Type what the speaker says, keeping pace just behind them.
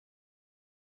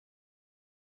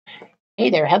Hey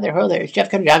there, Heather, ho there. It's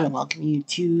Jeff Cutter and welcome you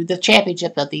to the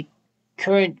championship of the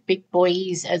current big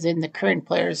boys, as in the current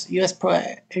players. U.S. Pro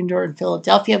Indoor in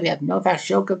Philadelphia. We have Novak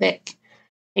Djokovic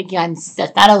taking on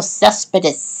Stefanos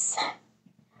Tsitsipas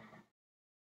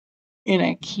in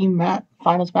a key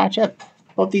finals matchup.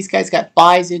 Both these guys got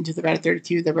buys into the round of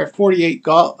 32. There were 48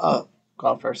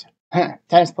 golfers,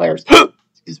 tennis players,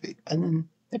 excuse me, and then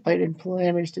they played in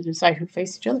preliminaries to decide who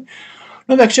faced each other.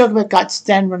 Novak Djokovic got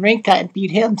Stan Wawrinka and beat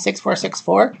him 6-4,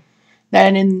 6-4.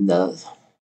 Then in the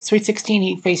Sweet 16,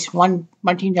 he faced Martin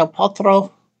Del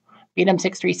Potro, beat him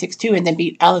 6-3, 6-2, and then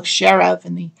beat Alex Zverev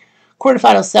in the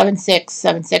quarterfinals 7-6,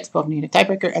 7-6, both needed a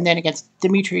tiebreaker. And then against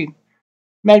Dmitry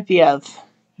Medvedev,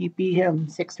 he beat him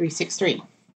 6-3, 6-3.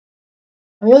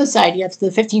 On the other side, you have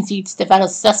the 15 seed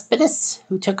Stefanos Tsitsipas,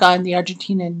 who took on the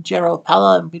Argentinian Jairo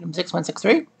Pella and beat him 6-1,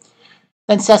 6-3.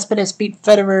 Then Tsitsipas beat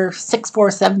Federer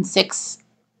 6-4, 7-6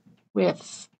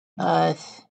 with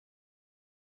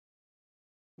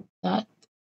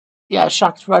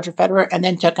shocked Roger Federer, and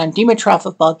then took on Dimitrov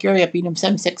of Bulgaria, beat him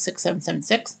 7-6, 6-7,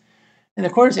 7-6 in the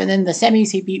quarters, and then the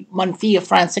semis he beat Monfils of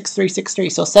France 6-3, 6-3.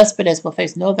 So Tsitsipas will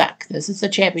face Novak. This is the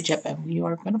championship, and you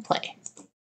are going to play.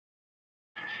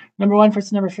 Number 1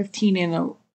 versus number 15 in a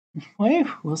way.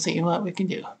 We'll see what we can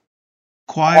do.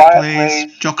 Quiet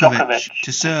plays Djokovic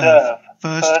to serve.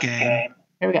 First game.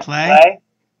 Here we go. Play.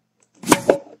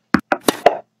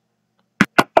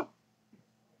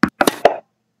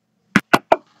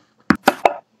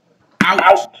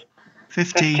 Out.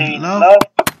 15 love.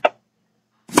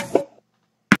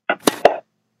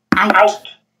 Out.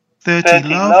 30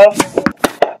 love.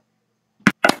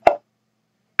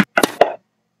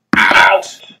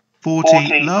 Out.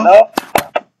 40 love.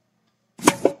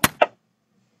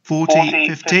 40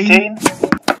 15.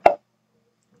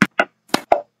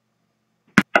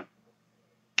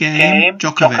 Game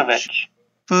Djokovic.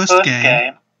 First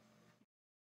game.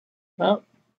 Well,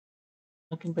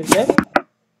 looking pretty good.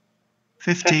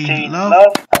 15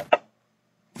 love.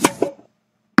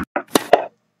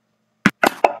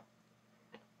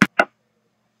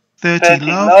 30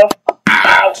 love.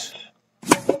 Out.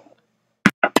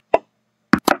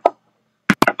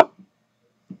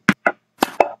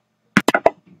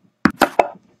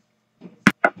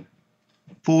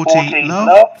 40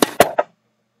 love.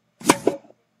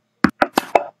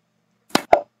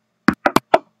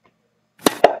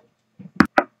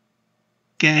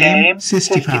 Game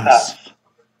Tsitsipas.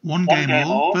 One game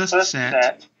all, first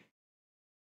set.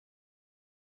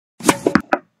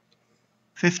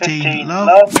 15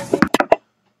 love.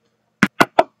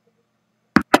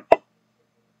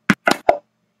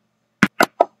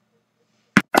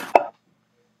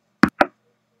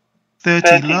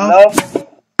 30 love.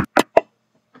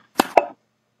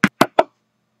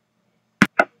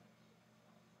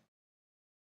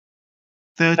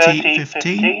 30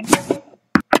 15.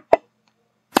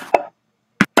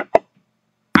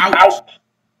 Out.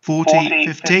 40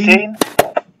 15.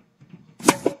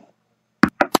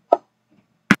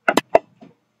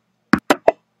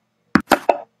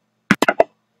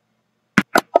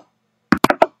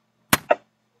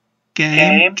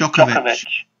 Game Djokovic.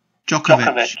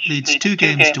 Djokovic leads 2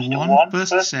 games to 1,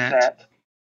 first set.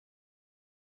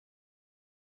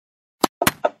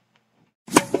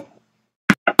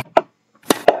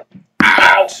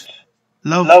 Out.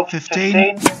 Love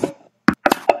 15.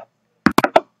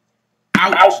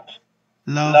 Out.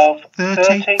 Love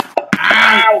 30.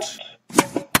 Out.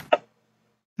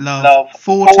 Love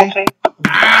 40.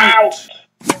 Out.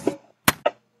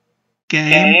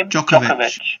 Game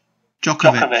Djokovic.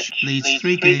 Djokovic leads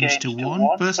 3 games to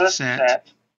 1, first set.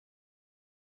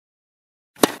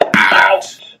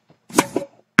 Out.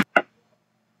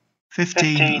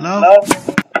 15 love.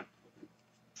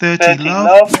 30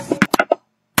 love.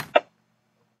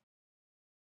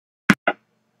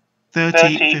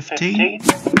 30 15.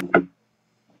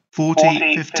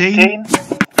 40 15.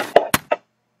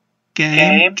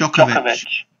 Game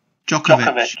Djokovic.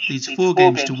 Djokovic leads 4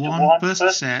 games to 1,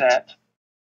 first set.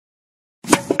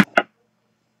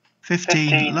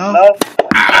 15 love.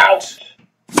 Out.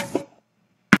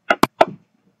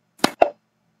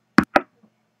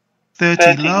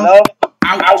 30 love.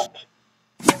 Out.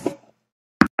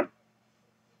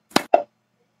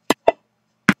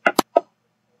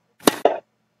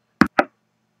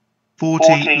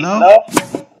 40 love.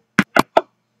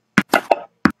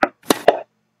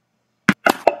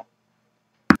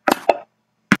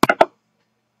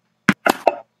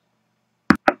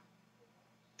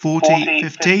 40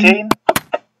 15.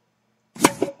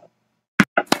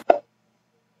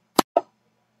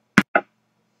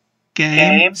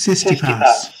 Game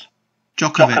Tsitsipas.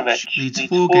 Djokovic leads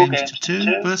 4 games to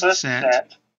 2, first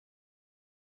set.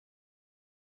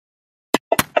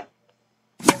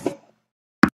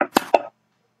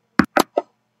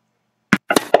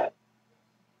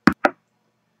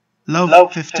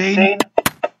 Love 15.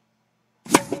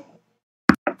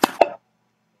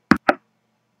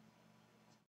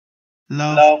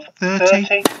 Love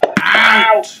 30.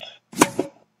 Out!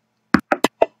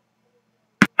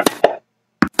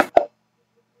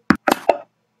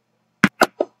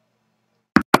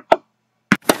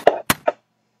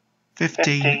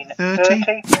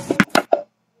 15-30.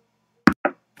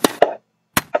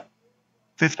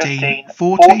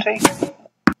 15-40.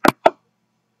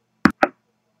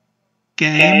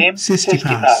 Game,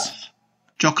 Tsitsipas.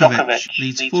 Djokovic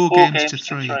leads 4 games to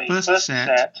 3. First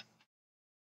set.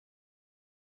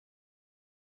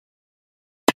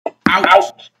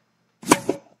 Out!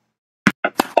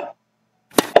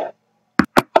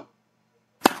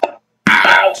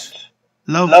 Out!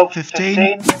 Love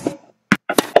 15.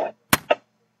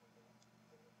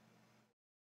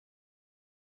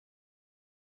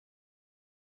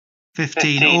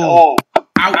 15 all.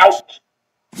 Out!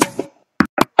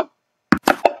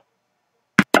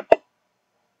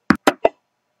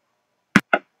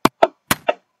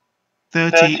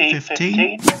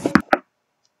 30-15.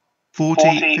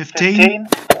 40-15.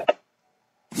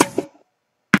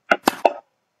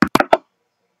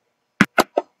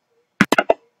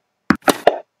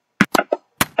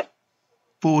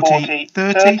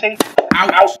 40-30.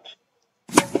 Out!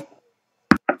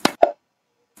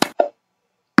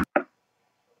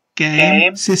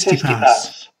 Game,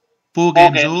 Tsitsipas. 4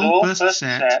 games all, first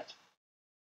set.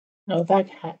 Novak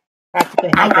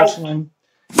practically had this one.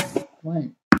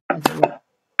 Went.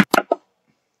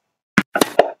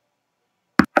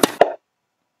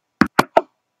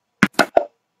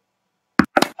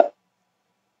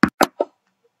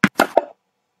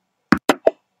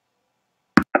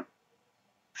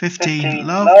 15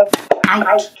 love.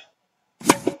 Out!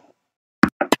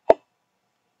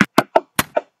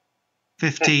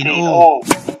 15 all.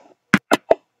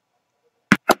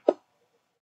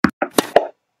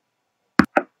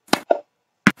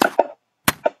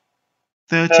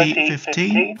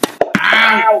 30-15.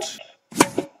 Out!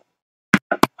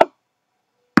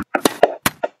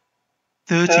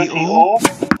 30 all.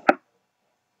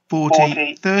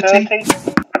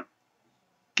 40-30.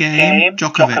 Game,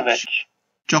 Djokovic.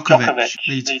 Djokovic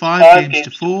leads 5 games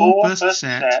to 4. First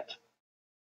set.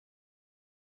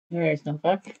 There's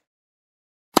Novak.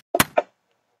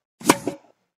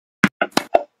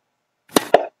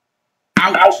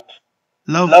 Out!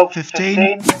 Love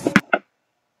 15.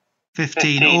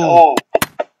 15 all.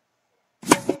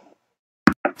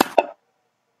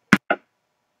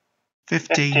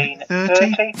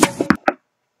 15-30.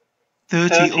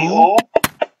 30 all.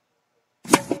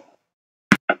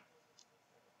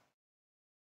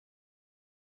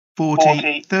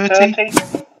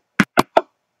 40-30.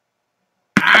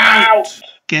 Out!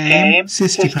 Game,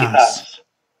 Tsitsipas.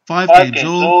 5 games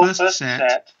all, first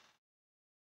set.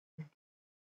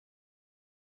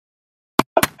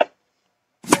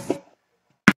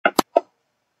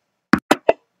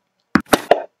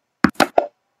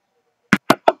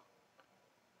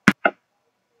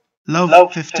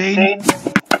 Love 15.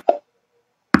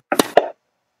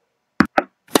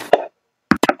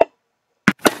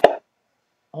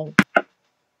 Oh.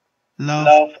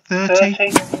 Love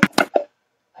 30.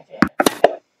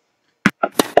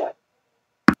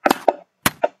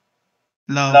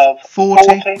 Love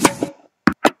 40.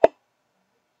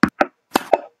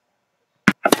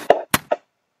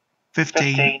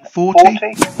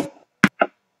 15-40.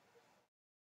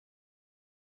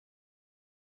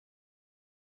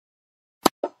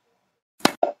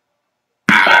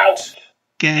 Out!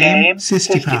 Game,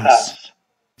 Tsitsipas.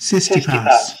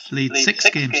 Tsitsipas leads 6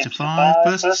 games to 5.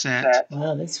 First set.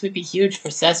 Well, this would be huge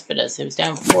for Cespedes. It was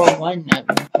down 4-1 at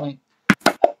one point.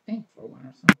 I think 4-1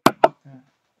 or something like that.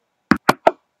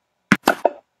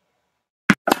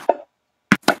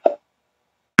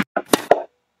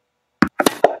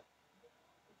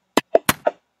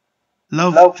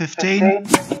 Love 15.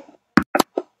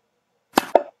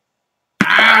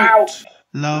 Out!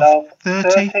 Love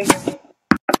 30.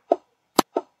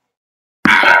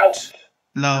 Out!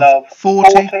 Love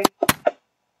 40.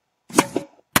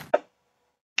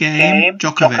 Game,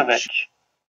 Djokovic.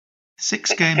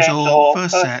 6 games all,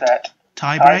 first set.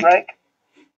 Tie break.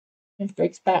 It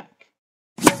breaks back.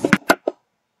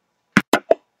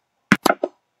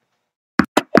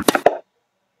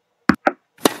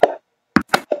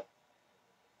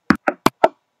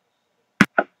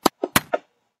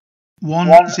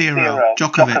 One zero.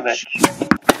 Djokovic.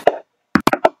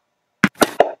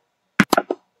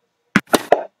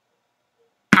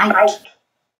 Out.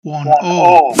 1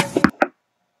 all.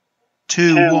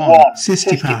 2-1.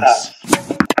 Tsitsipas.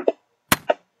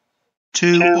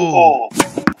 2 all.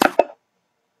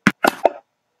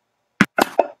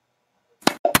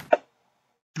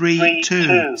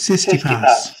 3-2,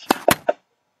 Tsitsipas.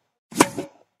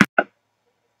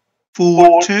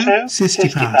 4-2,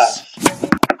 Tsitsipas.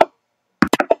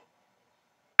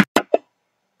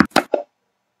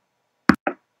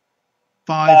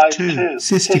 5-2,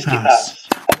 Tsitsipas.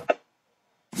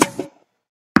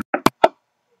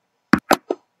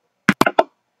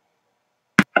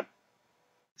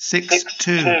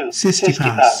 6-2,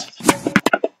 Tsitsipas.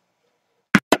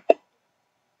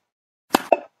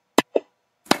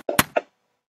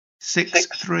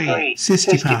 6-3,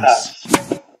 Tsitsipas.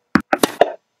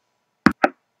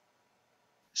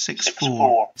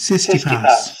 6-4,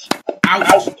 Tsitsipas.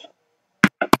 Out.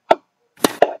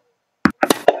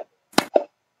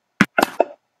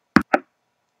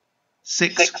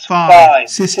 6-5,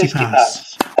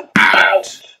 Tsitsipas.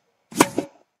 Out.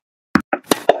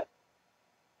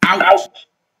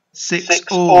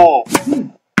 6-all.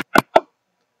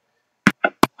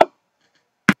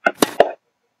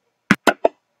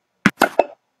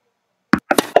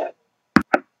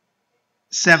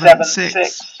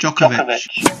 7-6, Djokovic.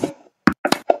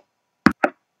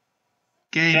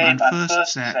 Game and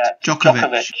first set,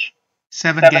 Djokovic.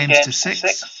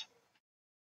 7-6.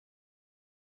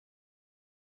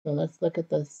 So let's look at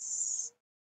this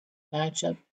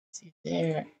matchup. See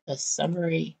there, a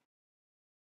summary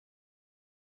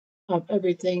of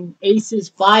everything. Aces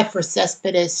 5 for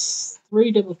Cespedes,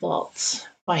 3 double faults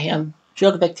by him.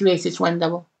 Djokovic 3 aces, 1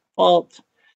 double fault.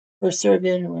 First serve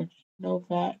in with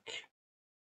Novak.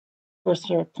 First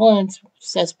serve points,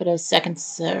 Cespedes. Second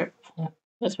serve,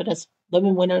 Cespedes.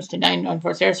 11 winners to 9 on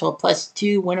first serve, so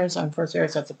 +2 winners on first serve,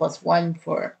 so that's a +1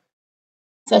 for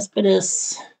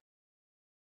Cespedes.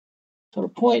 Total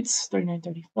points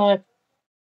 39-35.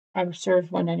 Average serves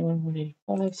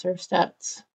 191-185. Serve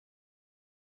stats.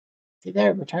 See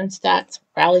there, return stats,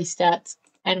 rally stats,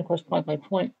 and of course point by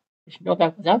point.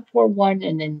 Novak was up 4-1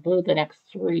 and then blew the next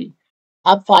 3.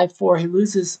 Up 5-4. He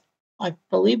loses, I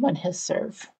believe, on his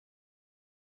serve.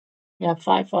 Yeah,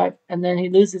 5-5, and then he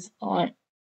loses on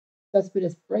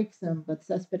Cespedes breaks him, but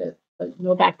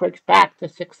Novak breaks back to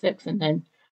 6-6, and then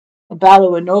a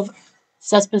battle with Novak.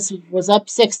 Cespedes was up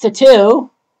 6-2.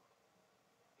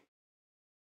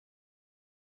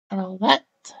 And all that.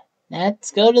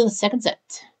 Let's go to the second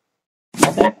set.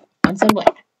 Novak on some way.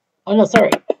 Oh no,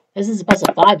 sorry. This is a best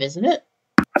of 5, isn't it?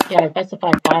 Yeah, best of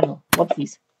 5 final.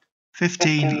 Whoopsies.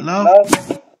 15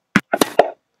 love.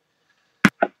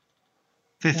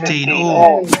 15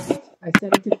 all. I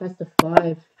said it to best of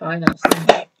 5 finals.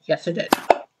 Yes, I did.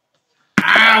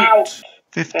 Out.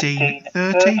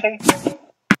 15-30.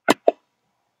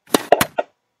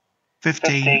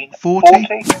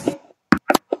 15-40.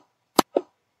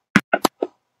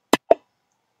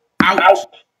 Out.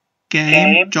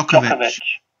 Game, Djokovic.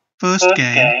 First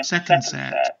game, second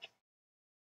set.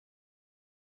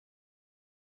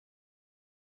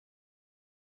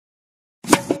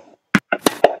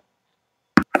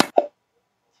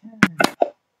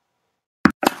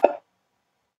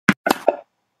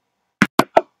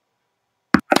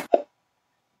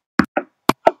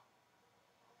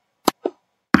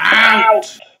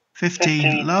 Out.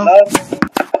 15 love.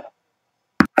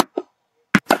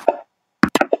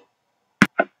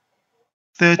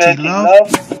 30 love.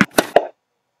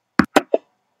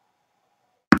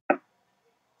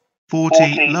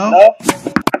 40 love.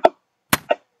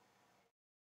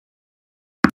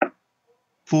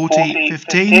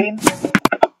 40-15.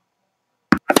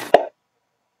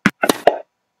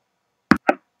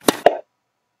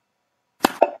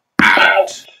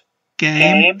 'Out.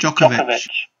 Game, Djokovic.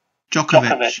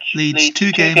 Djokovic leads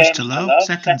 2 games to love,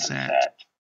 second set.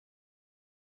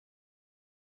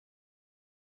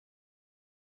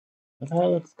 That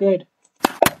looks good.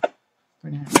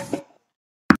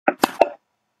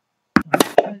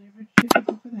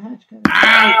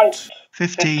 Out.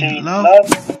 15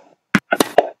 love.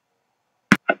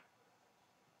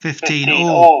 15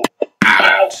 all.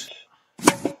 Out.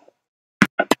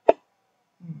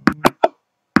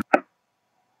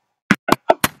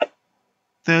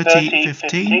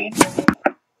 30-15.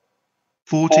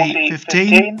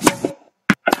 40-15.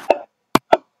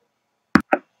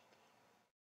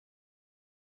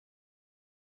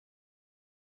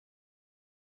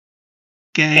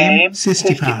 Game,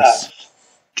 Tsitsipas.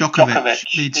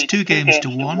 Djokovic leads 2 games to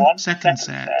 1, second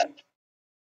set.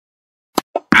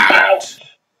 Out.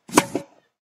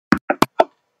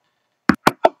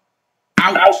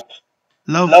 Out.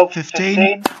 Love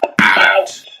 15.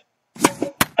 Out.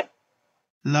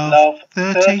 Love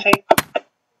 30.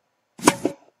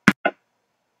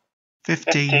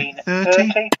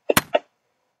 15-30.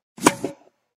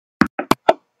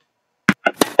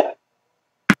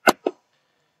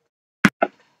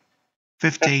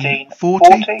 15-40,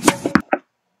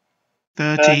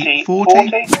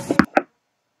 30-40,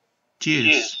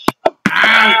 deuce,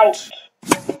 out!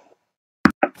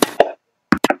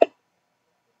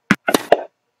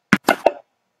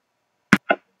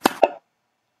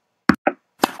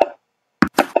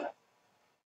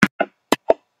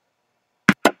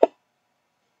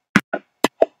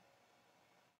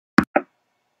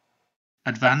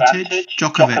 Advantage,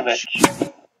 Djokovic.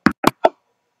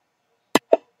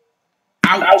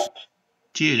 Out,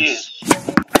 deuce.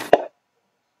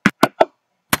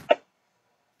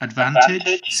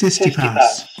 Advantage,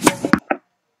 Tsitsipas.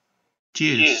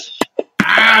 Deuce,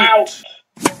 out.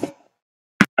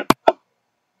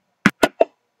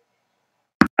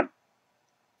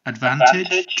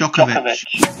 Advantage, Djokovic.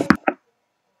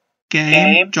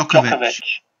 Game, Djokovic.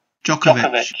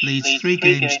 Djokovic leads 3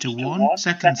 games to 1,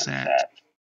 second set.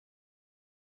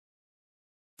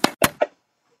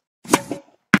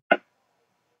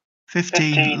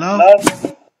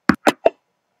 (15-love),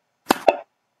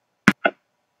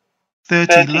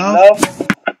 30-love,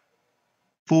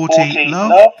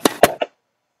 40-love,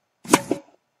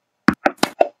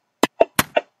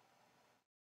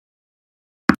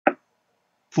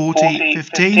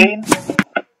 40-15.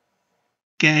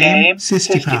 Game,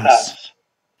 Tsitsipas.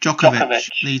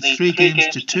 Djokovic leads 3 games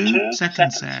to 2,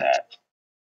 second set.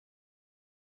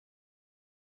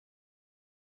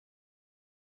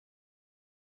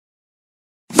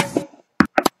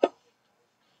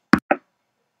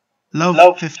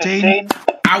 Love 15,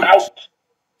 out,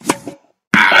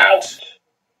 out.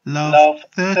 Love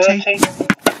 30,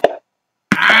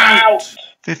 out.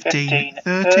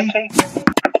 15-30,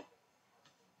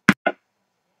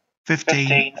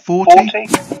 15-40.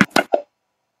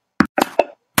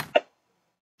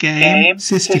 Game,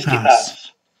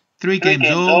 Tsitsipas. 3 games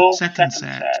all, second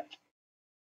set.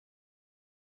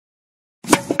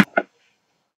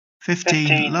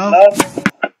 15-love,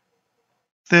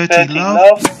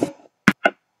 30-love,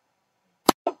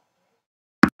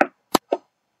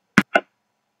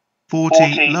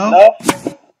 40-love.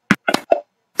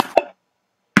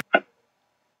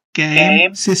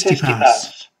 Game,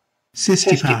 Tsitsipas.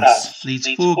 Tsitsipas leads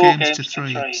 4 games to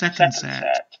 3, second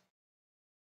set.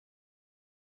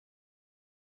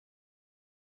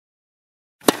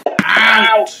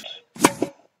 Out!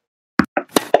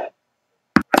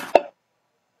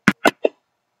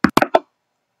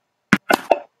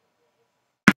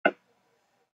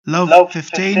 Love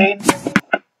 15,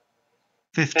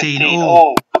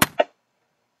 15-all.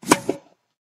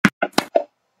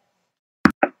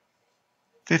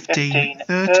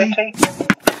 15-30,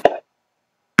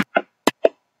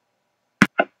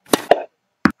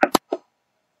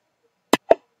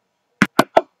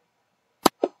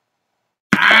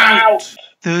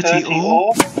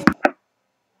 30-all,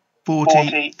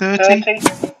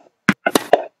 40-30.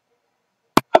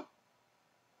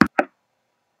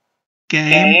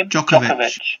 Game,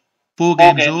 Djokovic. 4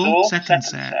 games all, second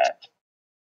set.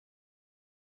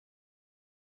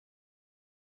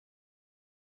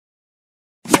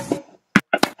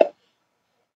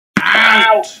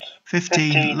 Out!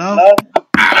 15-love,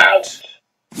 out!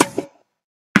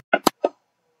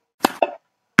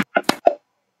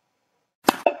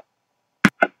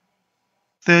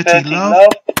 30-love,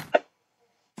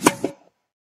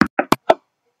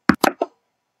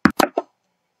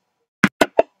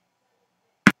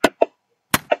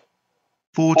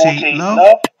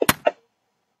 40-love,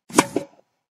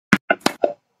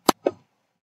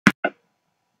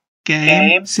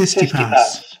 game,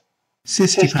 Tsitsipas.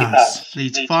 Tsitsipas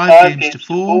leads 5 games to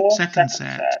 4, second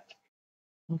set.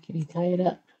 Can you tie it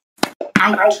up?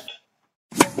 Out!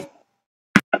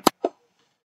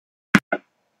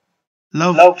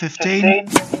 Love 15,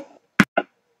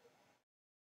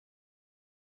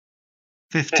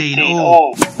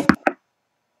 15-all,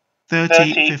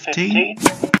 30-15,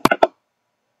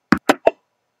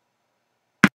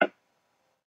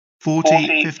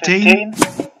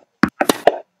 40-15.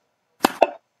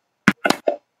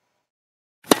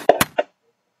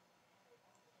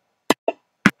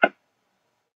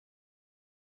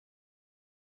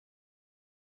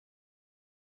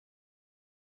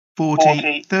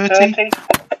 (40-30),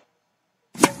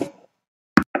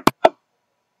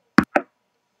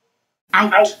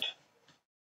 out.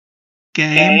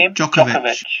 Game,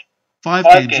 Djokovic. 5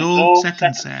 games all,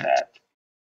 second set.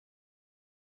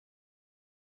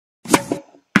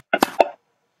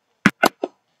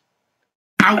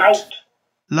 Out.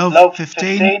 Love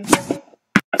 15,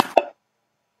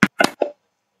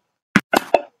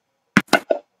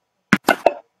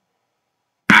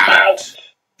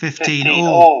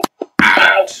 15-all,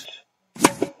 out.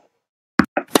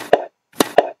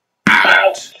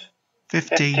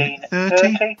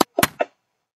 15-30.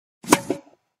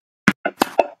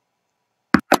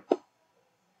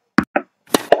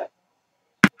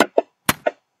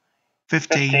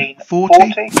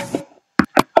 15-40.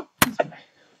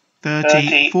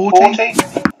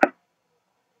 30-40.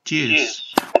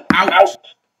 Deuce. Out.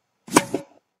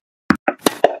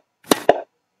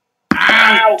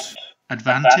 Out.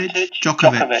 Advantage.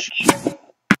 Djokovic.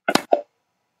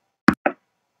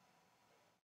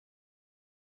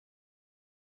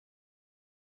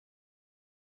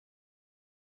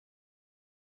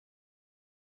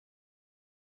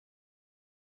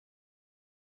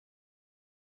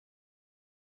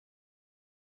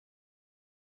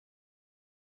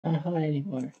 Not high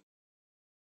anymore.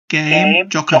 Game.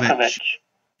 Djokovic.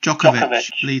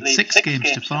 Djokovic leads 6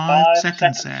 games to 5.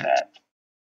 Second set.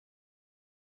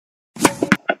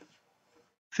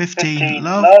 15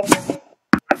 love.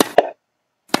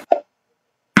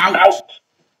 Out.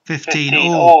 15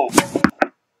 all.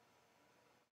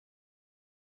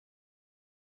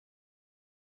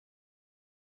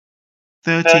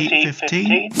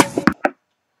 30-15.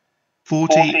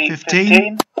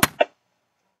 40-15.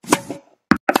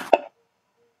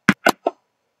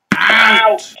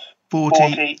 Out.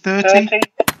 40-30.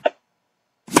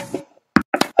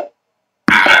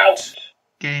 Out.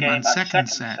 Game and second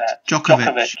set.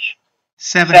 Djokovic.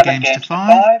 7 games to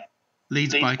 5.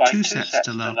 Leads by 2 sets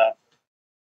to love.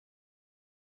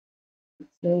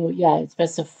 So yeah, it's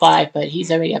best of 5, but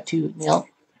he's already up 2-0.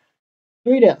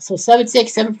 3-0. So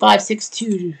 7-6, 7-5,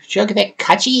 6-2. Djokovic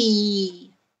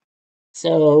Kachi.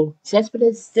 So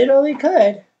Cespedes did all he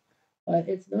could, but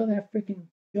it's not that freaking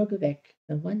Djokovic.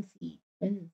 The 1 seed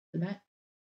wins the match,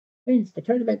 wins the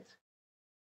tournament,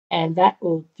 and that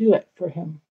will do it for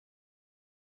him.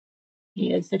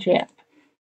 He is the champ.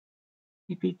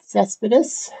 He beat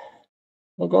Cespedes.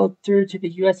 We'll go through to the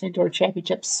U.S. Indoor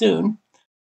Championship soon.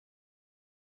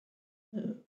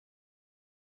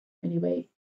 Anyway,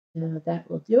 that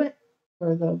will do it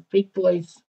for the Freak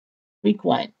Boys Week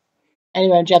 1.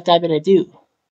 Anyway, I'm Jeff Diamond. I do